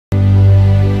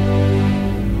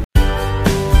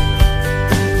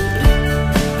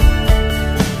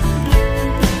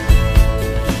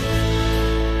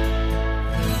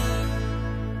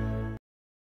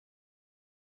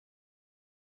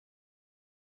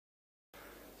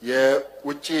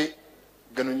የውጪ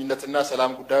ግንኙነትና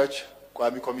ሰላም ጉዳዮች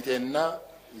ቋሚ ኮሚቴና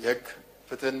የህግ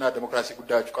ፍትህና ዲሞክራሲ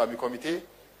ጉዳዮች ቋሚ ኮሚቴ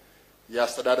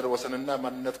የአስተዳደር ወሰንና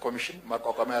ማንነት ኮሚሽን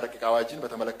ማቋቋሚያ ረቂቅ አዋጅን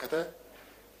በተመለከተ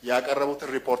ያቀረቡትን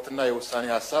ሪፖርትና የውሳኔ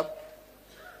ሐሳብ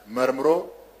መርምሮ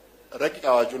ረቂቅ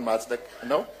አዋጁን ማጽደቅ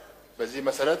ነው። በዚህ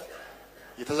መሰረት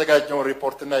የተዘጋጀውን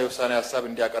ሪፖርትና የውሳኔ ሐሳብ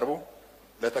እንዲያቀርቡ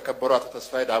ለተከበሩ አቶ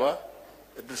ተስፋዬ ዳባ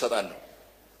እድል ሰጣለሁ።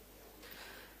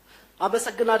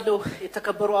 አመሰግናለሁ።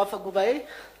 የተከበሩ አፈ ጉባኤ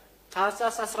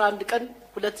ታህሳስ 11 ቀን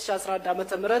 2011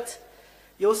 ዓመተ ምህረት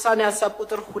የውሳኔ ሐሳብ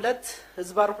ቁጥር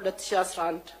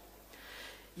 2/2011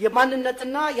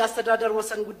 የማንነትና የአስተዳደር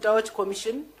ወሰን ጉዳዮች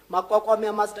ኮሚሽን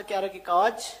ማቋቋሚያ ማጽደቂያ ረቂቅ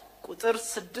አዋጅ ቁጥር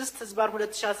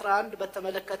 6/2011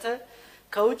 በተመለከተ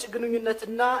ከውጭ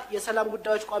ግንኙነትና የሰላም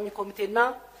ጉዳዮች ቋሚ ኮሚቴና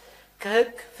ከህግ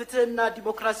ፍትህና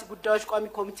ዲሞክራሲ ጉዳዮች ቋሚ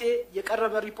ኮሚቴ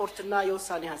የቀረበ ሪፖርትና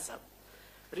የውሳኔ ሐሳብ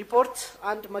ሪፖርት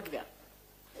 1 መግቢያ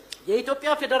የኢትዮጵያ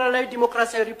ፌደራላዊ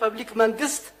ዲሞክራሲያዊ ሪፐብሊክ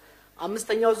መንግስት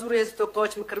አምስተኛው ዙር የህዝብ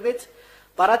ተወካዮች ምክርቤት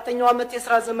በአራተኛው ዓመት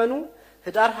የሥራ ዘመኑ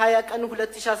ህዳር 20 ቀን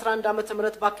 2011 ዓመተ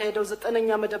ምህረት ባካሄደው 9ኛ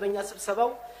መደበኛ ስብሰባው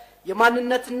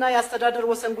የማንነትና የአስተዳደር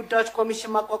ወሰን ጉዳዮች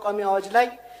ኮሚሽን ማቋቋሚያ አዋጅ ላይ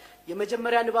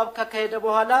የመጀመሪያ ንባብ ካካሄደ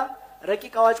በኋላ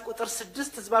ረቂቅ አዋጅ ቁጥር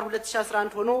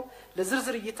 6/2011 ሆኖ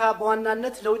ለዝርዝር እይታ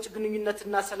በዋናነት ለውጭ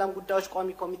ግንኙነትና ሰላም ጉዳዮች ቋሚ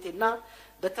ኮሚቴና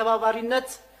በተባባሪነት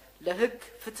ለህግ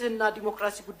ፍትህና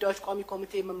ዲሞክራሲ ጉዳዮች ቋሚ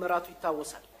ኮሚቴ መመራቱ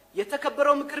ይታወሳል።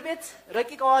 የተከበረው ምክርቤት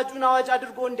ረቂቅ አዋጁን አዋጅ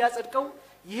አድርጎ እንዲያጸድቀው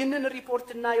ይህንን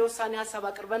ሪፖርትና የውሳኔ ሐሳብ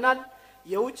አቅርበናል።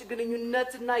 የውጭ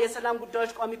ግንኙነትና የሰላም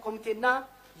ጉዳዮች ቋሚ ኮሚቴና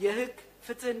የህግ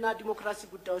ፍትህና ዲሞክራሲ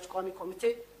ጉዳዮች ቋሚ ኮሚቴ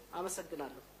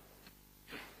አመሰግናለሁ።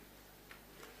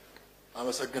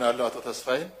 አመሰግናለሁ አቶ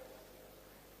ተስፋዬ።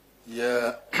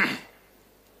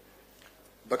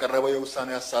 በቀረበው የውሳኔ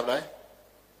ሐሳብ ላይ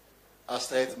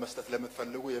አስተያየት መስጠት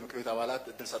ለምትፈልጉ የምክር ቤት አባላት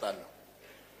እድል ሰጣለሁ።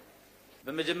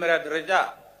 በመጀመሪያ ደረጃ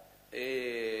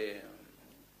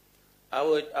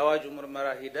አዋጁ ምርመራ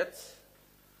ሂደት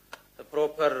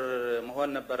ፕሮፐር መሆን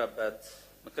ነበረበት።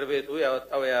 ምክር ቤቱ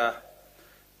ያወጣው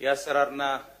የአሰራርና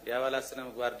የአባላት ስነ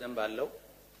ምግባር ደንብ አለው።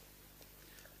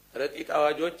 ረቂቅ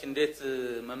አዋጆች እንዴት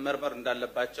መመርመር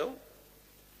እንዳለባቸው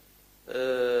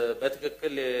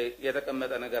በትክክል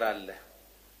የተቀመጠ ነገር አለ።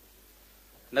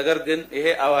 ነገር ግን ይሄ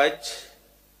አዋጅ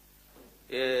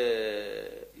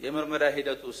የምርመራ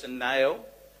ሂደቱ ስናየው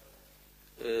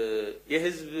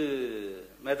የህዝብ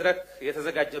መድረክ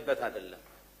የተዘጋጀበት አይደለም።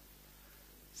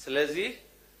 ስለዚህ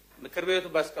ምክር ቤቱ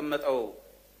ባስቀመጠው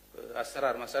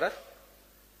አሰራር መሰረት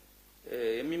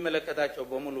የሚመለከታቸው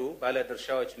በሙሉ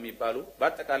ባለድርሻዎች የሚባሉ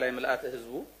በአጠቃላይ ምልአተ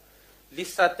ህዝቡ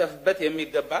ሊሳተፍበት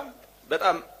የሚገባ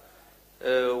በጣም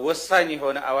ወሳኝ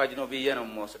የሆነ አዋጅ ነው ብዬ ነው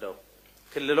የምወስደው።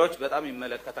 ክልሎች በጣም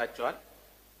ይመለከታቸዋል።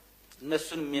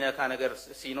 እነሱን የሚነካ ነገር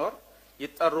ሲኖር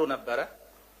ይጠሩ ነበረ።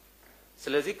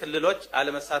 ስለዚህ ክልሎች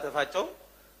አለመሳተፋቸው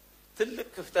ትልቅ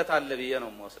ክፍተት አለ ብዬ ነው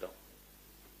የምወስደው።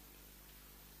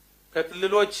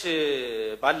 ከክልሎች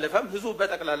ባለፈም ህዝቡ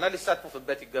በጠቅላላ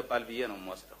ሊሳተፍበት ይገባል ብዬ ነው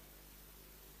የምወስደው።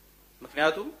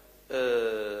 ምክንያቱም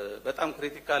በጣም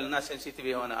ክሪቲካል እና ሴንሲቲቭ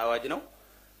የሆነ አዋጅ ነው።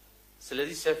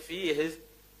 ስለዚህ ሰፊ የህዝብ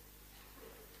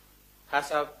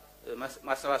ሐሳብ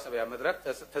ማሰባሰቢያ መድረክ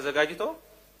ተዘጋጅቶ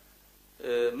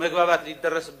መግባባት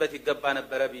ሊደረስበት ይገባ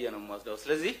ነበረ ብዬ ነው የምወስደው።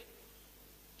 ስለዚህ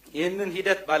ይህንን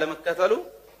ሂደት ባለመከተሉ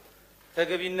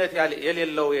ተገቢነት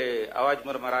የሌለው የአዋጅ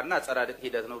ምርመራና አጸዳደቅ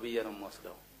ሂደት ነው ብዬ ነው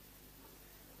የምወስደው።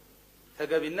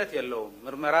 ተገቢነት የለውም።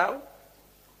 ምርመራው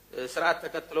ስርዓት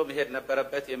ተከትሎ መሄድ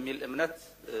ነበረበት የሚል እምነት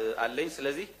አለኝ።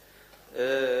 ስለዚህ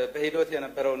በሂደት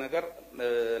የነበረው ነገር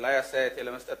ላይ አስተያየት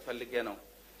ለመስጠት ፈልጌ ነው።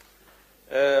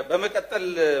 በመቀጠል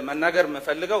መናገር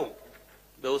የምፈልገው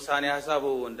በውሳኔ ሐሳቡ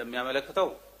እንደሚያመለክተው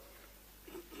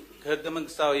ከህገ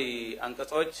መንግስታዊ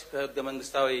አንቀጾች ከህገ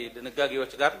መንግስታዊ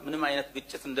ድንጋጌዎች ጋር ምንም አይነት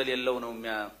ግጭት እንደሌለው ነው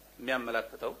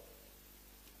የሚያመለክተው።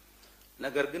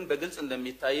 ነገር ግን በግልጽ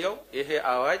እንደሚታየው ይሄ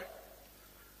አዋጅ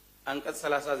አንቀጽ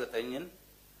 39ን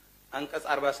አንቀጽ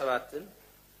 47ን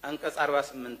አንቀጽ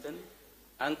 48ን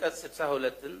አንቀጽ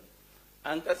 62ን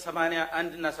አንቀጽ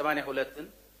 81 እና 82ን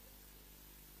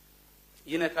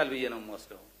ይነካል ብዬ ነው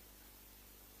የምወስደው።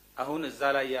 አሁን እዛ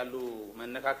ላይ ያሉ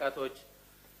መነካካቶች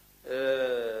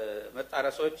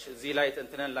መጣረሶች እዚህ ላይ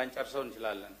ተንትነን ላንጨርሰው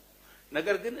እንችላለን።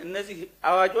 ነገር ግን እነዚህ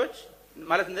አዋጆች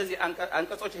ማለት እነዚህ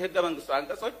አንቀጾች የህገ መንግስቱ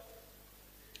አንቀጾች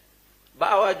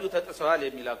በአዋጁ ተጥሰዋል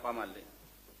የሚል አቋም አለኝ።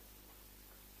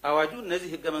 አዋጁ እነዚህ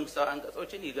ህገ መንግስታዊ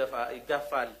አንቀጾችን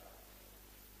ይጋፋል፣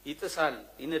 ይጥሳል፣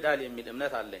 ይንዳል የሚል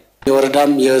እምነት አለኝ።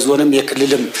 የወረዳም የዞንም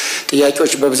የክልልም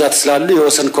ጥያቄዎች በብዛት ስላሉ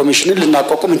የወሰን ኮሚሽንን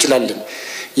ልናቋቁም እንችላለን።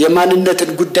 የማንነትን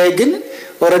ጉዳይ ግን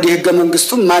ኦሬዲ ህገ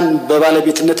መንግስቱ ማን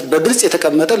በባለቤትነት በግልጽ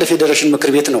የተቀመጠ ለፌዴሬሽን ምክር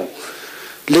ቤት ነው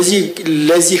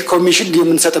ለዚህ ኮሚሽን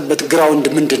የምንሰጥበት ግራውንድ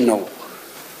ምንድነው?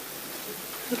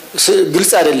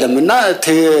 ግልጽ አይደለም እና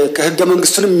ከህገ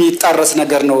መንግስቱንም የሚጣረስ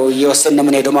ነገር ነው እየወሰነ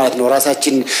ምን ሄደው ማለት ነው።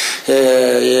 ራሳችን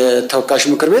የተወካዮች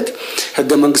ምክር ቤት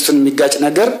ህገ መንግስቱን የሚጋጭ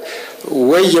ነገር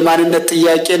ወይ የማንነት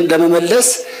ጥያቄን ለመመለስ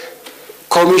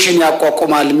ኮሚሽን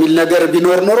ያቋቁማል የሚል ነገር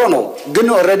ቢኖር ኖሮ ነው። ግን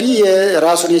ኦሬዲ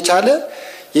ራሱን የቻለ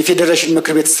የፌዴሬሽን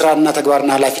ምክር ቤት ስራና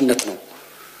ተግባርና ኃላፊነት ነው።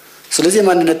 ስለዚህ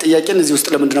የማንነት ጥያቄን እዚህ ውስጥ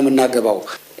ለምንድነው የምናገባው?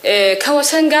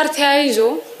 ከወሰን ጋር ተያይዞ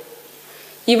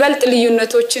ይበልጥ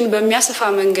ልዩነቶችን በሚያሰፋ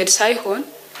መንገድ ሳይሆን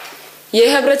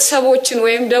የህብረተሰቦችን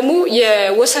ወይም ደግሞ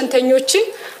የወሰንተኞችን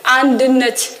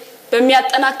አንድነት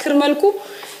በሚያጠናክር መልኩ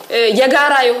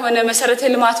የጋራ የሆነ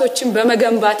መሰረተ ልማቶችን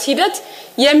በመገንባት ሂደት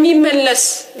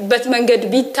የሚመለስበት መንገድ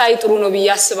ቢታይ ጥሩ ነው ብዬ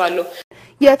አስባለሁ።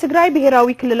 የትግራይ ብሔራዊ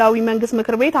ክልላዊ መንግስት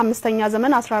ምክርቤት 5ኛ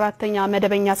ዘመን 14ኛ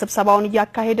መደበኛ ስብሰባውን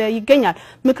እያካሄደ ይገኛል።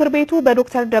 ምክርቤቱ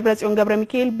በዶክተር ደብረጽዮን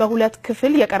ገብረሚካኤል በሁለት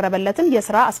ክፍል የቀረበለትን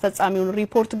የሥራ አስፈጻሚውን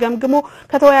ሪፖርት ገምግሞ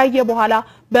ከተወያየ በኋላ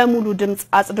በሙሉ ድምጽ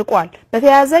አጽድቋል።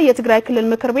 በተያያዘ የትግራይ ክልል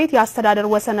ምክርቤት የአስተዳደር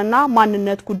ወሰንና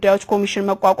ማንነት ጉዳዮች ኮሚሽን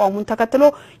መቋቋሙን ተከትሎ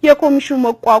የኮሚሽኑ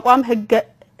መቋቋም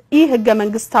ህገ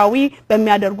መንግስታዊ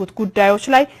በሚያደርጉት ጉዳዮች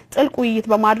ላይ ጥልቅ ውይይት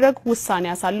በማድረግ ውሳኔ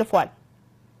አሳልፏል።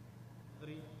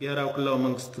 ብሔራዊ ክልላዊ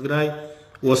መንግስት ትግራይ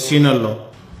ወሲነሎ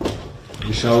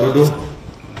ይሻውርዱ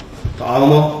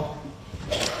ተቃውሞ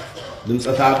ድምፀ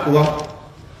ተዓቅቦ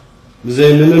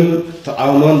ብዘይ ምንም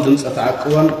ተቃውሞን ድምፀ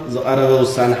ተዓቅቦን ዘቀረበ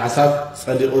ውሳኔ ሐሳብ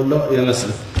ጸዲቁሎ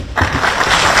ይመስል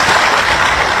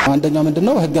አንደኛው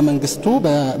ምንድነው ህገ መንግስቱ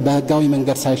በህጋዊ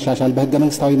መንገድ ሳይሻሻል በህገ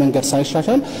መንግስታዊ መንገድ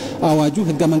ሳይሻሻል አዋጁ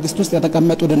ህገ መንግስቱ ውስጥ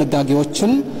የተቀመጡ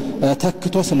ድንጋጌዎችን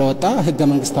ተክቶ ስለወጣ ህገ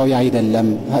መንግስታዊ አይደለም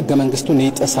ህገ መንግስቱን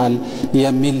ይጥሳል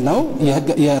የሚል ነው።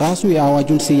 የራሱ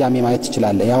የአዋጁን ስያሜ ማየት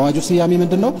ይችላል። የአዋጁ ስያሜ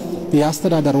ምንድነው?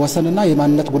 የአስተዳደር ወሰንና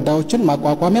የማንነት ጉዳዮችን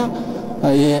ማቋቋሚያ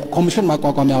የኮሚሽን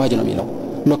ማቋቋሚያ አዋጅ ነው የሚለው።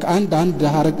 ሎክ አንድ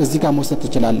ሀረግ እዚህ ጋር መውሰድ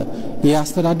ይችላል።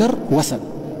 የአስተዳደር ወሰን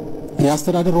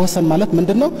የአስተዳደር ወሰን ማለት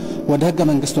ምንድነው? ወደ ህገ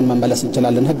መንግስቱን መመለስ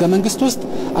እንችላለን። ህገ መንግስቱ ውስጥ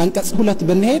አንቀጽ 2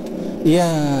 ብንሄድ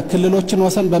የክልሎችን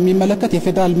ወሰን በሚመለከት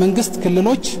የፌደራል መንግስት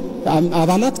ክልሎች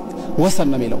አባላት ወሰን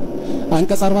ነው የሚለው።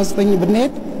 አንቀጽ 49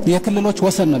 ብንሄድ የክልሎች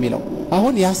ወሰን ነው የሚለው።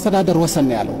 አሁን የአስተዳደር ወሰን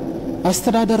ነው ያለው።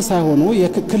 አስተዳደር ሳይሆኑ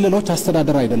የክልሎች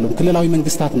አስተዳደር አይደሉም፣ ክልላዊ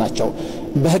መንግስታት ናቸው።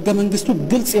 በህገ መንግስቱ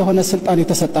ግልጽ የሆነ ስልጣን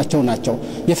የተሰጣቸው ናቸው።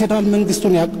 የፌደራል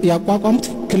መንግስቱን ያቋቋሙት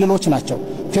ክልሎች ናቸው።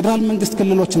 ፌደራል መንግስት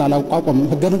ክልሎችን አላቋቋሙም።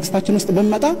 ህገ መንግስታችን ውስጥ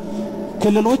በመጣ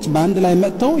ክልሎች በአንድ ላይ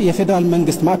መጥተው የፌደራል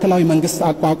መንግስት ማዕከላዊ መንግስት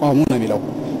አቋቋሙ ነው የሚለው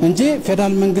እንጂ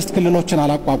ፌደራል መንግስት ክልሎችን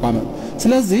አላቋቋመም።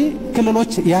 ስለዚህ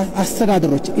ክልሎች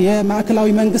አስተዳደሮች የማዕከላዊ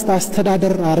መንግስት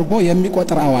አስተዳደር አድርጎ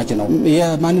የሚቆጥር አዋጅ ነው።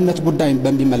 የማንነት ጉዳይን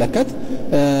በሚመለከት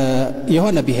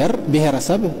የሆነ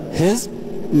ብሔረሰብ ህዝብ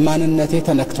ማንነቴ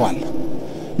ተነክቷል፣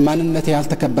 ማንነቴ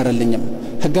ያልተከበረልኝም፣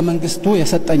 ህገ መንግስቱ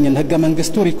የሰጠኝን ህገ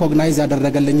መንግስቱ ሪኮግናይዝ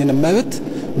ያደረገልኝን መብት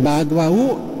በአግባቡ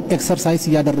ኤክሰርሳይዝ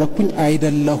ያደረኩኝ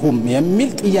አይደለሁም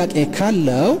የሚል ጥያቄ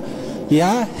ካለው ያ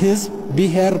ህዝብ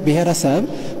ብሔረሰብ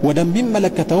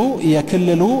ወደሚመለከተው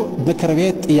የክልሉ ምክር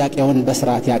ቤት ጥያቄውን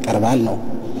በስርዓት ያቀርባል ነው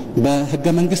በህገ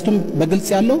መንግስቱም በግልጽ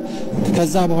ያለው።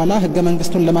 ከዛ በኋላ ህገ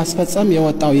መንግስቱን ለማስፈጸም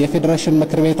የወጣው የፌዴሬሽን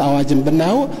ምክር ቤት አዋጅን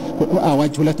ብናየው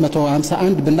አዋጅ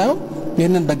 251 ብናየው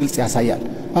ይህንን በግልጽ ያሳያል።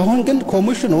 አሁን ግን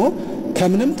ኮሚሽኑ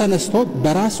ከምንም ተነስቶ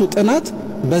በራሱ ጥናት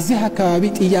በዚህ አካባቢ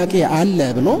ጥያቄ አለ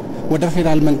ብሎ ወደ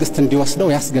ፌደራል መንግስት እንዲወስደው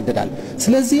ያስገድዳል።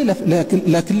 ስለዚህ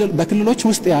በክልሎች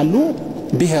ውስጥ ያሉ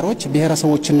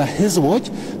ብሔረሰቦችና ህዝቦች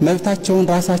መብታቸውን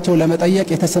ራሳቸው ለመጠየቅ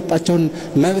የተሰጣቸውን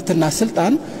መብትና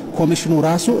ስልጣን ኮሚሽኑ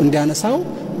ራሱ እንዲያነሳው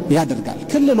ያደርጋል።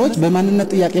 ክልሎች በማንነት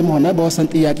ጥያቄም ሆነ በወሰን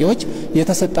ጥያቄዎች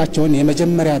የተሰጣቸውን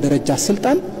የመጀመሪያ ደረጃ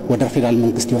ስልጣን ወደ ፌደራል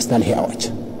መንግስት ይወስዳል ይሄ አዋጅ።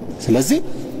 ስለዚህ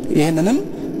ይሄንንም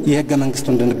የህገ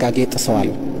መንግስቱን ድንጋጌ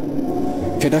ጥሰዋል።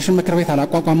 ፌዴሬሽን ምክር ቤት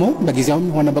አላቋቋመው፣ በጊዜያዊም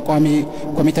ሆነ በቋሚ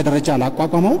ኮሚቴ ደረጃ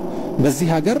አላቋቋመው። በዚህ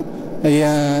ሀገር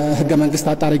የህገ መንግስት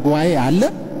አጣሪ ጉባኤ አለ።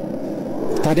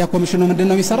 ታዲያ ኮሚሽኑ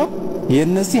ምንድነው የሚሰራው?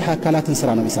 የነዚህ አካላትን ስራ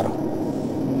ነው የሚሰራው።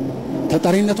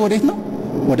 ተጠሪነቱ ወዴት ነው?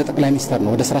 ወደ ጠቅላይ ሚኒስትር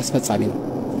ነው፣ ወደ ስራ አስፈጻሚ ነው።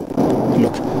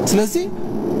 ሎክ ስለዚህ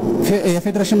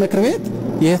የፌዴሬሽን ምክር ቤት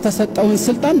የተሰጠውን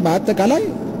ስልጣን በአጠቃላይ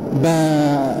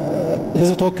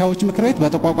በህዝብ ተወካዮች ምክር ቤት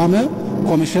በተቋቋመ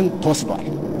ኮሚሽን ተወስዷል።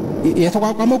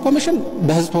 የተቋቋመው ኮሚሽን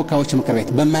በህዝብ ተወካዮች ምክር ቤት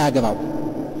በማያገባው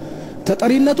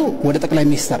ተጠሪነቱ ወደ ጠቅላይ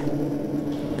ሚኒስትር።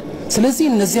 ስለዚህ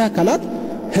እነዚህ አካላት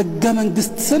ህገ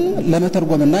መንግስትን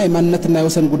ለመተርጎምና የማንነትና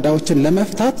የወሰን ጉዳዮችን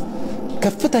ለመፍታት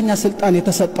ከፍተኛ ስልጣን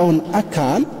የተሰጠውን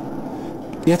አካል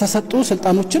የተሰጡ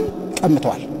ስልጣኖችን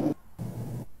ቀምተዋል።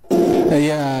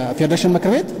 የፌዴሬሽን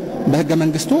ምክር ቤት በህገ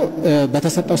መንግስቱ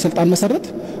በተሰጠው ስልጣን መሰረት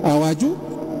አዋጁ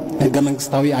ህገ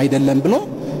መንግስታዊ አይደለም ብሎ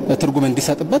ትርጉም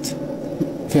እንዲሰጥበት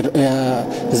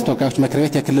ህዝብ ተወካዮች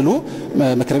ምክርቤት የክልሉ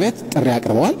ምክርቤት ጥሪ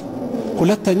አቅርበዋል።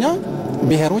 ሁለተኛ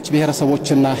ብሔሮች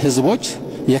ብሔረሰቦችና ህዝቦች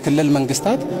የክልል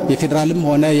መንግስታት የፌደራልም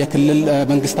ሆነ የክልል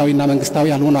መንግስታዊና መንግስታዊ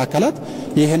ያልሆኑ አካላት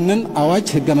ይህንን አዋጅ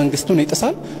ህገ መንግስቱን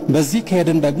ይጥሳል፣ በዚህ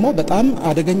ከሄድን ደግሞ በጣም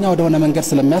አደገኛ ወደሆነ መንገድ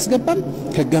ስለሚያስገባን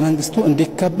ህገ መንግስቱ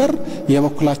እንዲከበር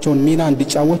የበኩላቸውን ሚና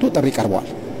እንዲጫወቱ ጥሪ ቀርበዋል።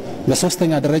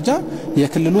 በሶስተኛ ደረጃ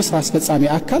የክልሉ ስራ አስፈጻሚ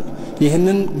አካል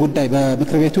ይህንን ጉዳይ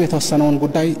በምክር ቤቱ የተወሰነውን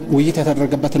ጉዳይ ውይይት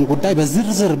የተደረገበትን ጉዳይ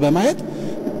በዝርዝር በማየት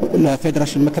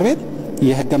ለፌዴሬሽን ምክር ቤት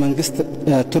የህገ መንግስት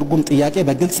ትርጉም ጥያቄ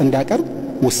በግልጽ እንዲያቀርብ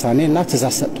ውሳኔና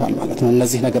ትእዛዝ ሰጥቷል ማለት ነው።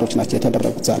 እነዚህ ነገሮች ናቸው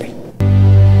የተደረጉት ዛሬ።